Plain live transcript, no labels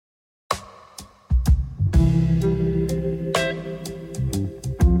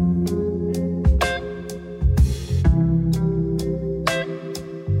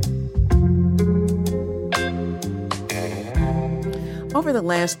Over the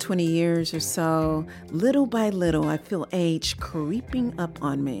last 20 years or so, little by little, I feel age creeping up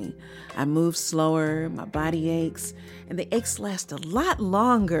on me. I move slower, my body aches, and the aches last a lot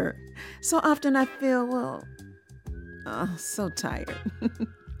longer. So often I feel, so tired.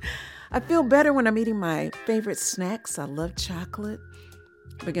 I feel better when I'm eating my favorite snacks. I love chocolate.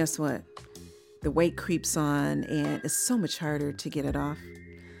 But guess what? The weight creeps on, and it's so much harder to get it off.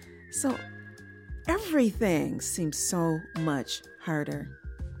 So everything seems so much harder.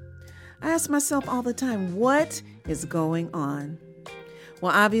 I ask myself all the time, what is going on?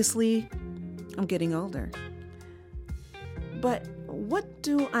 Well, obviously, I'm getting older. But what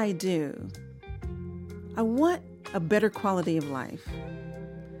do? I want a better quality of life.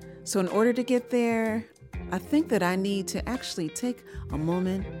 So in order to get there, I think that I need to actually take a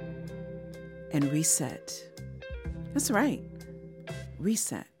moment and reset. That's right,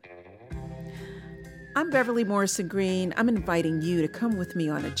 reset. I'm Beverly Morrison Green. I'm inviting you to come with me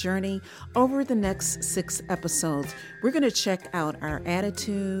on a journey over the next 6 episodes. We're going to check out our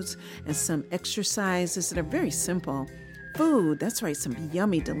attitudes and some exercises that are very simple. Food, that's right, some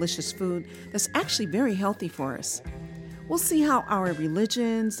yummy, delicious food that's actually very healthy for us. We'll see how our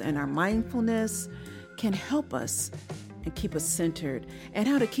religions and our mindfulness can help us and keep us centered, and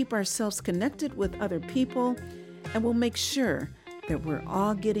how to keep ourselves connected with other people, and we'll make sure that we're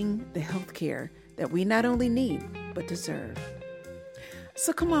all getting the health care that we not only need, but deserve.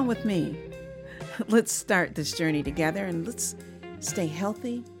 So come on with me. Let's start this journey together, and let's stay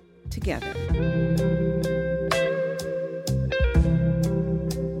healthy together.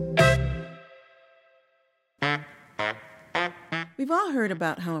 We've all heard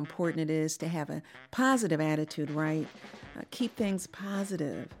about how important it is to have a positive attitude, right? Keep things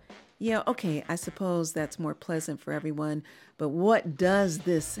positive. Yeah, okay, I suppose that's more pleasant for everyone, but what does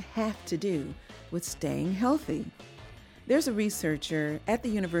this have to do with staying healthy? There's a researcher at the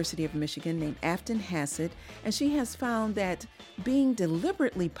University of Michigan named Afton Hassett, and she has found that being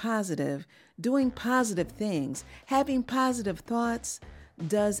deliberately positive, doing positive things, having positive thoughts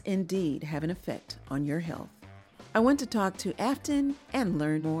does indeed have an effect on your health. I went to talk to Afton and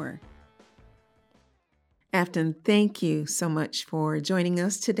learn more. Afton, thank you so much for joining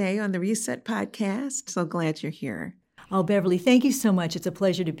us today on the Reset Podcast. So glad you're here. Oh, Beverly, thank you so much. It's a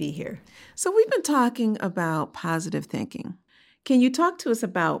pleasure to be here. So we've been talking about positive thinking. Can you talk to us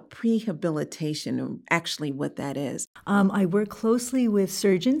about prehabilitation and actually what that is? I work closely with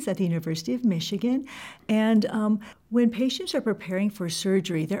surgeons at the University of Michigan, and when patients are preparing for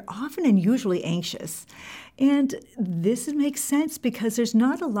surgery, they're often and usually anxious. And this makes sense because there's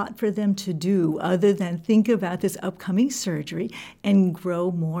not a lot for them to do other than think about this upcoming surgery and grow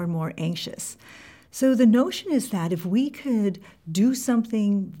more and more anxious. So the notion is that if we could do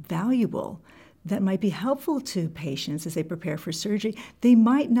something valuable that might be helpful to patients as they prepare for surgery, they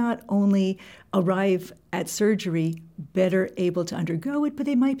might not only arrive at surgery better able to undergo it, but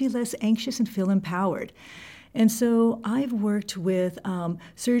they might be less anxious and feel empowered. And so I've worked with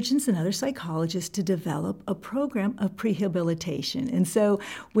surgeons and other psychologists to develop a program of prehabilitation. And so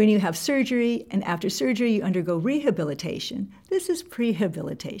when you have surgery and after surgery you undergo rehabilitation, this is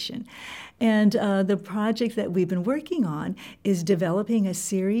prehabilitation. And the project that we've been working on is developing a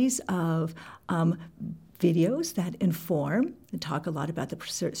series of videos that inform and talk a lot about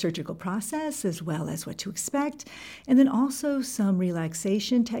the surgical process as well as what to expect, and then also some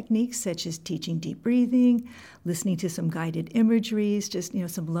relaxation techniques such as teaching deep breathing, listening to some guided imageries, just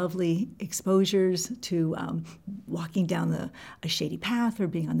some lovely exposures to walking down a shady path or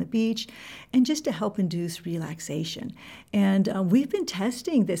being on the beach, and just to help induce relaxation. And we've been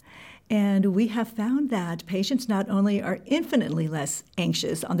testing this. And we have found that patients not only are infinitely less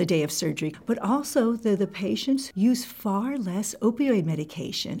anxious on the day of surgery, but also that the patients use far less opioid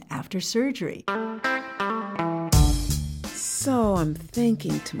medication after surgery. So I'm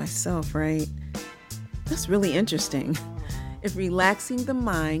thinking to myself, right? That's really interesting. If relaxing the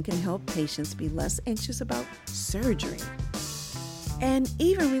mind can help patients be less anxious about surgery and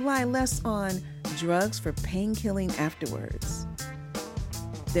even rely less on drugs for pain killing afterwards,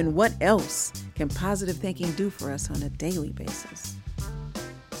 then what else can positive thinking do for us on a daily basis?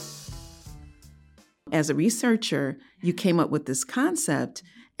 As a researcher, you came up with this concept,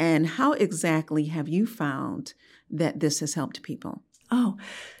 and how exactly have you found that this has helped people?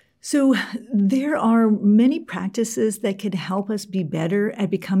 So there are many practices that can help us be better at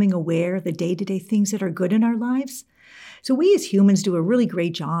becoming aware of the day-to-day things that are good in our lives. So we as humans do a really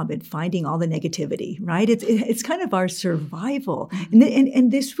great job at finding all the negativity, right? It's kind of our survival.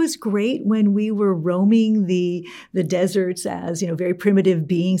 And this was great when we were roaming the deserts as, very primitive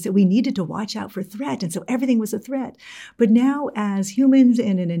beings, that we needed to watch out for threat. And so everything was a threat. But now as humans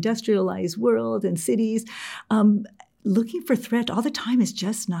in an industrialized world and cities, looking for threat all the time is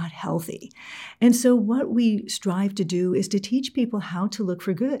just not healthy. And so what we strive to do is to teach people how to look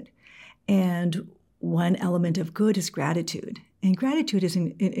for good. And one element of good is gratitude. And gratitude is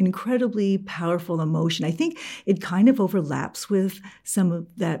an incredibly powerful emotion. I think it kind of overlaps with some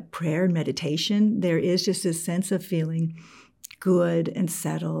of that prayer and meditation. There is just this sense of feeling good and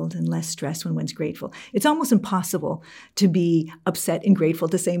settled and less stressed when one's grateful. It's almost impossible to be upset and grateful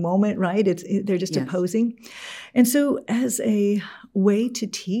at the same moment, right? They're just opposing. And so as a way to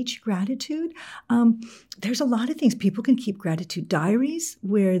teach gratitude, there's a lot of things. People can keep gratitude diaries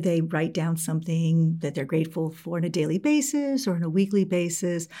where they write down something that they're grateful for on a daily basis or on a weekly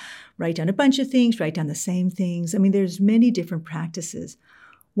basis, write down a bunch of things, write down the same things. I mean, there's many different practices.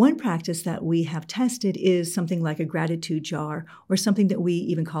 One practice that we have tested is something like a gratitude jar, or something that we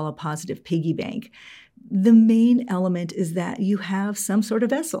even call a positive piggy bank. The main element is that you have some sort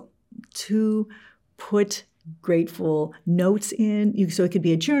of vessel to put grateful notes in. So it could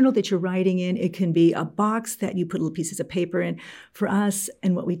be a journal that you're writing in. It can be a box that you put little pieces of paper in. For us,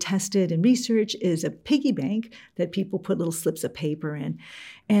 and what we tested in research, is a piggy bank that people put little slips of paper in.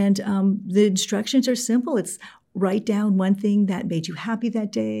 And the instructions are simple. It's write down one thing that made you happy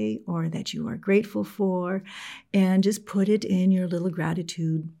that day or that you are grateful for, and just put it in your little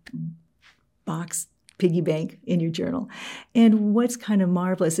gratitude box, piggy bank in your journal. And what's kind of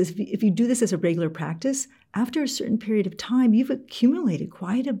marvelous is if you do this as a regular practice, after a certain period of time, you've accumulated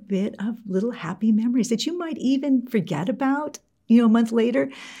quite a bit of little happy memories that you might even forget about, a month later.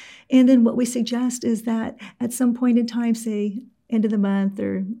 And then what we suggest is that at some point in time, say end of the month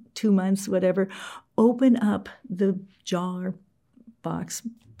or 2 months, whatever, open up the jar, box,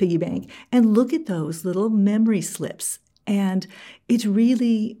 piggy bank, and look at those little memory slips. And it's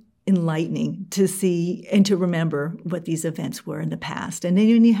really enlightening to see and to remember what these events were in the past. And then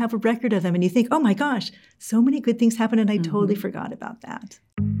when you have a record of them and you think, oh my gosh, so many good things happened and I totally forgot about that.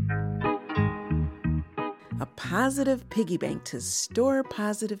 A positive piggy bank to store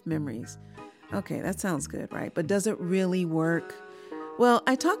positive memories. Okay, that sounds good, right? But does it really work? Well,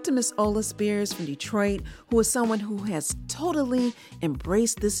 I talked to Miss Ola Spears from Detroit, who is someone who has totally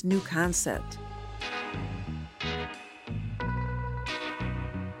embraced this new concept.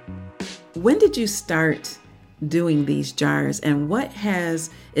 When did you start doing these jars, and what has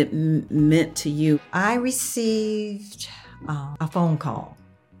it meant to you? I received a phone call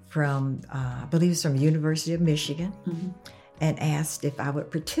from, I believe it was from the University of Michigan, and asked if I would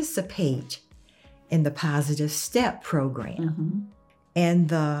participate in the Positive Step program. And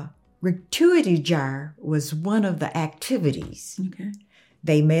the gratuity jar was one of the activities. Okay.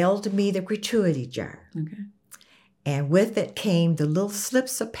 They mailed me the gratuity jar. Okay. And with it came the little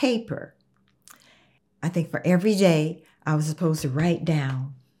slips of paper. I think for every day I was supposed to write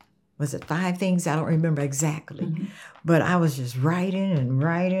down, was it 5 things? I don't remember exactly. But I was just writing and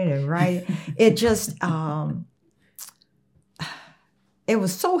writing and writing. It just, it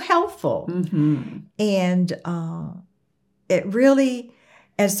was so helpful. And it really,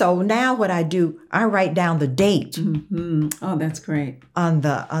 and so now what I do, I write down the date. Oh, that's great. On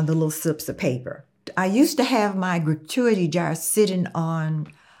the little slips of paper. I used to have my gratuity jar sitting on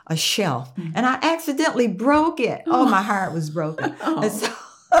a shelf, and I accidentally broke it. Oh, my heart was broken.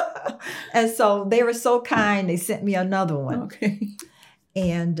 And so they were so kind, they sent me another one. Okay.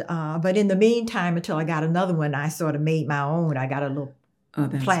 And but in the meantime, until I got another one, I sort of made my own. I got a little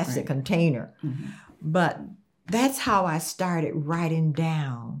plastic container. But that's how I started writing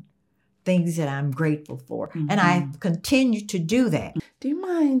down things that I'm grateful for. And I continue to do that. Do you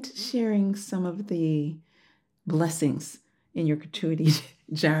mind sharing some of the blessings in your gratuity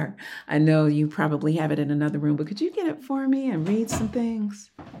jar? I know you probably have it in another room, but could you get it for me and read some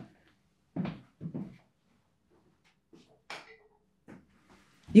things?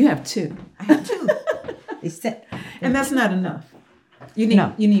 You have 2. I have 2. And that's not enough. You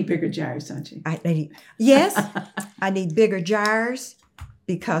need bigger jars, don't you? Yes, I need bigger jars,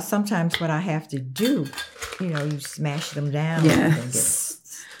 because sometimes what I have to do, you smash them down.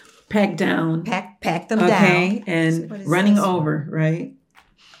 Yes. Pack down. Pack them down. Okay, and running over, right?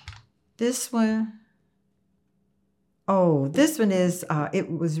 This one, this one is,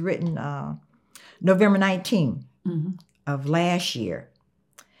 it was written November 19th of last year.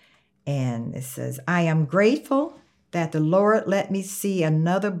 And it says, I am grateful that the Lord let me see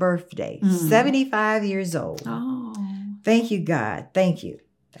another birthday, 75 years old. Oh. Thank you, God. Thank you.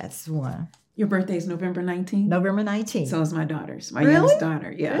 That's one. Your birthday is November 19th? November 19th. So is my daughter's. My Really? youngest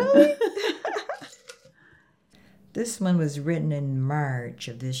daughter. Yeah. Really? This one was written in March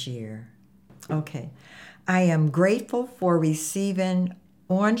of this year. Okay. I am grateful for receiving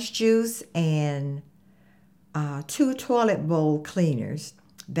orange juice and 2 toilet bowl cleaners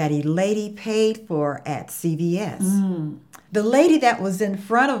that a lady paid for at CVS. The lady that was in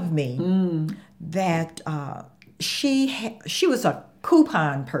front of me, that she was a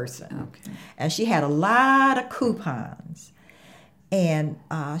coupon person. Okay. And she had a lot of coupons. And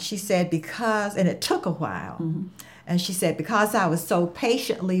she said and it took a while. And she said, because I was so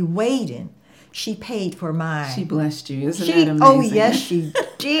patiently waiting, she paid for mine. She blessed you. Isn't that amazing? Oh, yes, she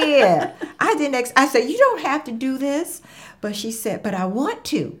did. I said, you don't have to do this. But she said, but I want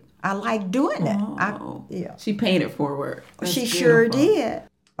to. I like doing it. Yeah. She paid it forward. That's she beautiful. Sure did.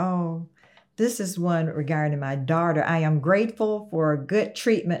 Oh, this is one regarding my daughter. I am grateful for good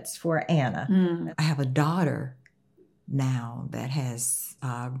treatments for Anna. I have a daughter now that has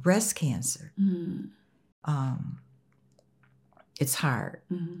breast cancer. It's hard.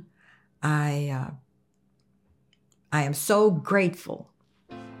 I am so grateful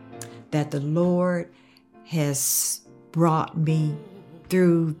that the Lord has brought me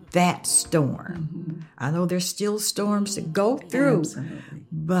through that storm. I know there's still storms to go through, Absolutely.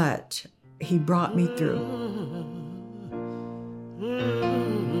 but He brought me through.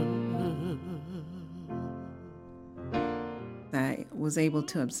 I was able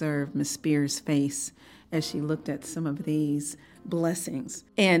to observe Miss Spears' face as she looked at some of these blessings.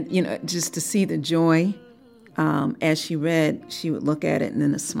 And, just to see the joy, as she read, she would look at it and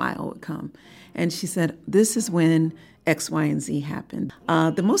then a smile would come. And she said, this is when X, Y, and Z happened.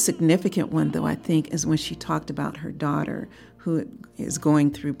 The most significant one, though, I think, is when she talked about her daughter who is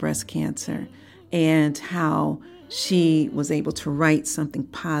going through breast cancer and how she was able to write something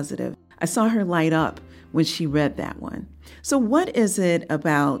positive. I saw her light up when she read that one. So what is it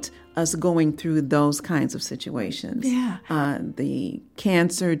about us going through those kinds of situations? Yeah. The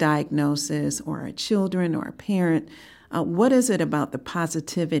cancer diagnosis or our children or a parent, what is it about the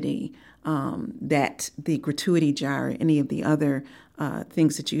positivity that the gratuity jar or any of the other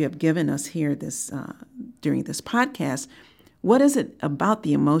things that you have given us here during this podcast, what is it about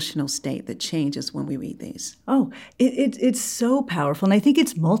the emotional state that changes when we read these? Oh, it's so powerful. And I think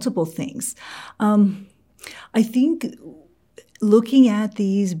it's multiple things. I think looking at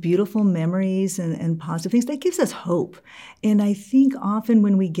these beautiful memories and positive things, that gives us hope. And I think often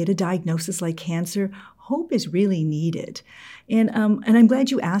when we get a diagnosis like cancer, hope is really needed. And I'm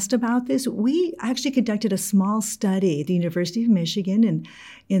glad you asked about this. We actually conducted a small study at the University of Michigan and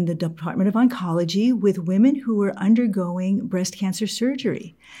in the Department of Oncology with women who were undergoing breast cancer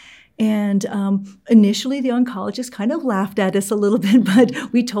surgery. And initially, the oncologist kind of laughed at us a little bit,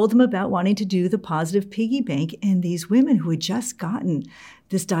 but we told them about wanting to do the positive piggy bank. And these women who had just gotten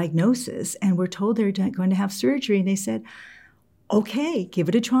this diagnosis and were told they're going to have surgery, and they said, okay, give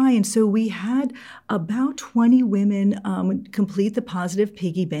it a try. And so we had about 20 women complete the positive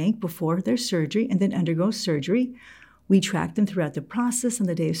piggy bank before their surgery and then undergo surgery. We tracked them throughout the process on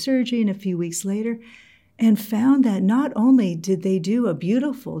the day of surgery and a few weeks later, and found that not only did they do a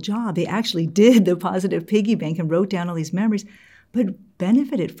beautiful job, they actually did the positive piggy bank and wrote down all these memories, but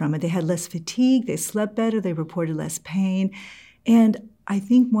benefited from it. They had less fatigue, they slept better, they reported less pain. And I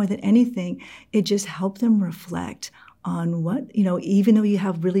think more than anything, it just helped them reflect on what, even though you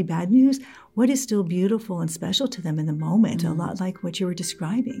have really bad news, what is still beautiful and special to them in the moment, a lot like what you were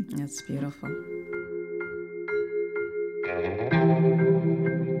describing. That's beautiful.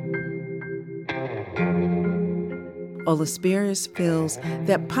 Ola Spears feels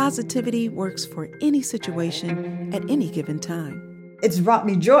that positivity works for any situation at any given time. It's brought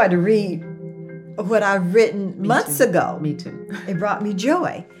me joy to read what I've written months ago. Me too. It brought me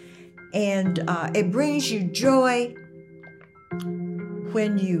joy. And it brings you joy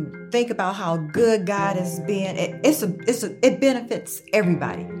when you think about how good God has been. It benefits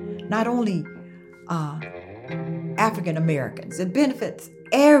everybody, not only African Americans. It benefits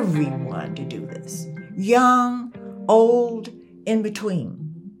everyone to do this, young, old, in between.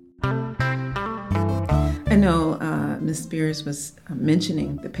 I know Ms. Spears was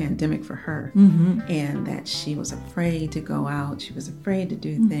mentioning the pandemic for her, and that she was afraid to go out. She was afraid to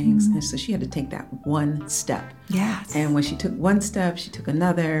do things. And so she had to take that one step. Yes. And when she took one step, she took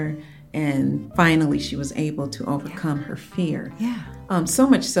another. And finally, she was able to overcome her fear. Yeah. So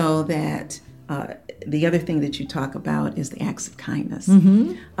much so that the other thing that you talk about is the acts of kindness.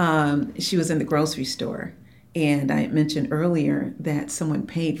 She was in the grocery store. And I mentioned earlier that someone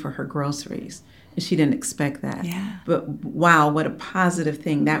paid for her groceries. And she didn't expect that. Yeah. But wow, what a positive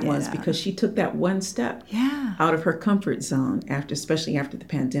thing that was, Yeah. because she took that one step Yeah. out of her comfort zone, especially after the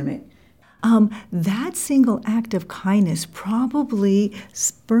pandemic. That single act of kindness probably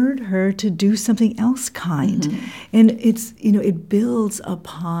spurred her to do something else kind. And it builds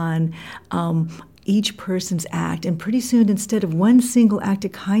upon each person's act. And pretty soon, instead of one single act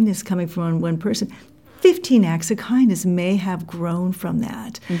of kindness coming from one person, 15 acts of kindness may have grown from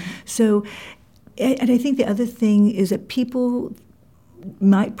that. So, and I think the other thing is that people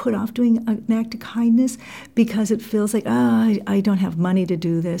might put off doing an act of kindness because it feels like, I don't have money to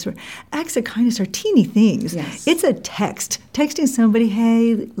do this. Or acts of kindness are teeny things. Yes. It's a texting somebody,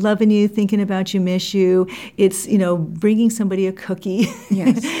 hey, loving you, thinking about you, miss you. It's, bringing somebody a cookie.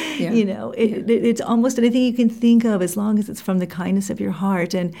 Yes. Yeah. It's almost anything you can think of as long as it's from the kindness of your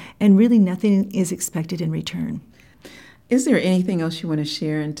heart. And really nothing is expected in return. Is there anything else you want to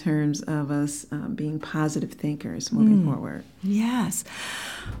share in terms of us being positive thinkers moving forward? Yes.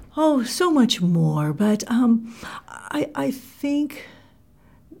 Oh, so much more. But I think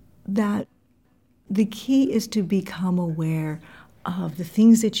that the key is to become aware of the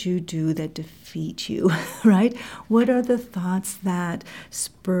things that you do that defeat you, right? What are the thoughts that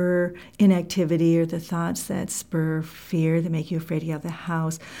spur inactivity, or the thoughts that spur fear, that make you afraid to get out of the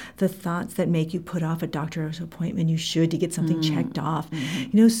house, the thoughts that make you put off a doctor's appointment you should to get something checked off?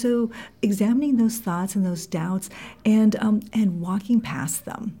 So examining those thoughts and those doubts and walking past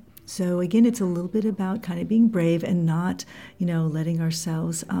them. So again, it's a little bit about kind of being brave and not, letting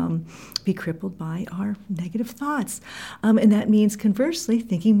ourselves be crippled by our negative thoughts. And that means, conversely,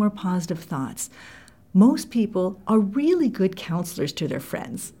 thinking more positive thoughts. Most people are really good counselors to their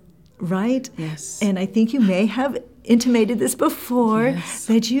friends, right? Yes. And I think you may have intimated this before, Yes.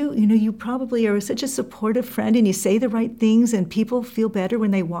 that you probably are such a supportive friend, and you say the right things, and people feel better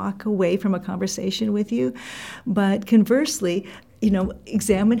when they walk away from a conversation with you. But conversely,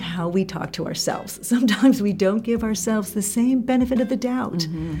 examine how we talk to ourselves. Sometimes we don't give ourselves the same benefit of the doubt.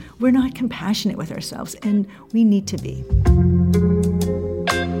 We're not compassionate with ourselves, and we need to be.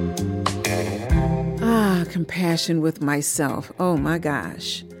 Compassion with myself. Oh my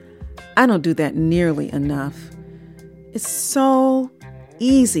gosh. I don't do that nearly enough. It's so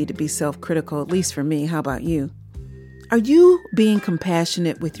easy to be self-critical, at least for me. How about you? Are you being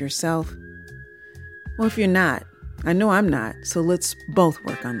compassionate with yourself? Well, if you're not, I know I'm not, so let's both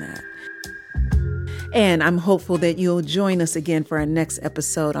work on that. And I'm hopeful that you'll join us again for our next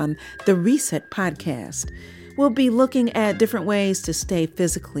episode on the Reset Podcast. We'll be looking at different ways to stay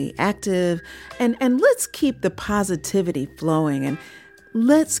physically active, and let's keep the positivity flowing, and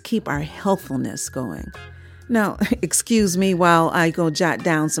let's keep our healthfulness going. Now, excuse me while I go jot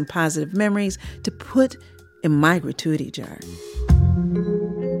down some positive memories to put in my gratuity jar.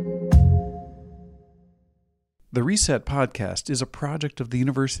 The Reset Podcast is a project of the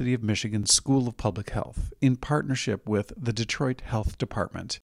University of Michigan School of Public Health in partnership with the Detroit Health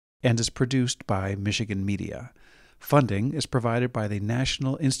Department and is produced by Michigan Media. Funding is provided by the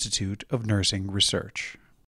National Institute of Nursing Research.